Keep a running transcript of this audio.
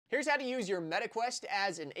Here's how to use your MetaQuest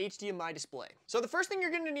as an HDMI display. So the first thing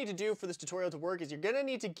you're going to need to do for this tutorial to work is you're going to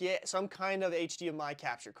need to get some kind of HDMI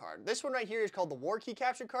capture card. This one right here is called the Warrky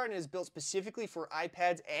capture card and is built specifically for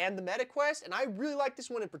iPads and the MetaQuest. And I really like this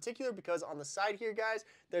one in particular because on the side here, guys,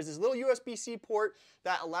 there's this little USB-C port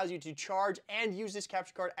that allows you to charge and use this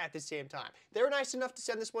capture card at the same time. They were nice enough to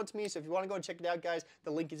send this one to me, so if you want to go and check it out, guys,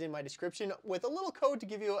 the link is in my description with a little code to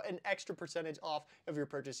give you an extra percentage off of your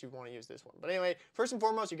purchase if you want to use this one. But anyway, first and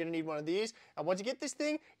foremost, you're going to need one of these, and once you get this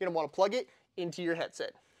thing, you're going to want to plug it into your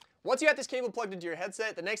headset. Once you got this cable plugged into your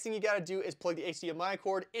headset, the next thing you got to do is plug the HDMI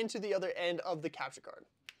cord into the other end of the capture card.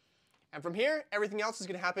 And from here, everything else is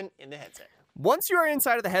going to happen in the headset. Once you are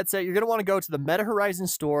inside of the headset, you're going to want to go to the Meta Horizon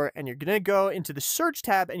store, and you're going to go into the search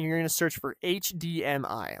tab, and you're going to search for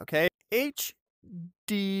HDMI, okay?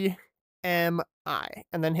 HDMI,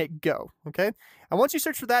 and then hit go, okay? And once you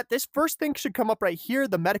search for that, this first thing should come up right here,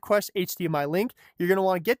 the MetaQuest HDMI link. You're going to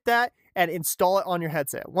want to get that and install it on your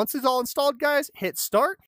headset. Once it's all installed, guys, hit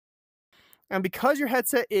start. And because your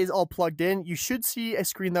headset is all plugged in, you should see a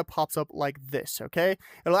screen that pops up like this, okay?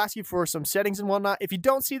 It'll ask you for some settings and whatnot. If you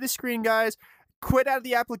don't see the screen, guys, quit out of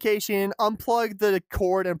the application, unplug the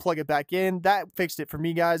cord and plug it back in. That fixed it for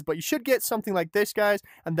me, guys, but you should get something like this, guys,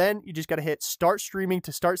 and then you just got to hit start streaming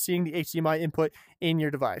to start seeing the HDMI input in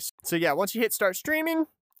your device. So yeah, once you hit start streaming,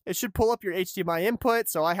 it should pull up your HDMI input.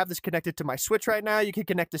 So I have this connected to my Switch right now. You can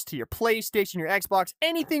connect this to your PlayStation, your Xbox,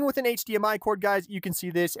 anything with an HDMI cord, guys. You can see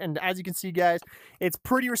this. And as you can see, guys, it's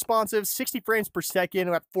pretty responsive, 60 frames per second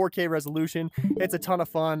at 4K resolution. It's a ton of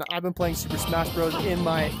fun. I've been playing Super Smash Bros. In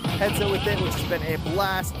my headset with it, which has been a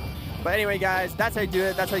blast. But anyway, guys, that's how you do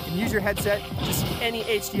it. That's how you can use your headset to see any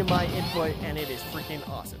HDMI input, and it is freaking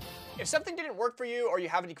awesome. If something didn't work for you or you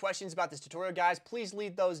have any questions about this tutorial, guys, please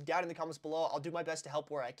leave those down in the comments below. I'll do my best to help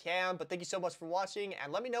where I can. But thank you so much for watching,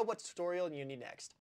 and let me know what tutorial you need next.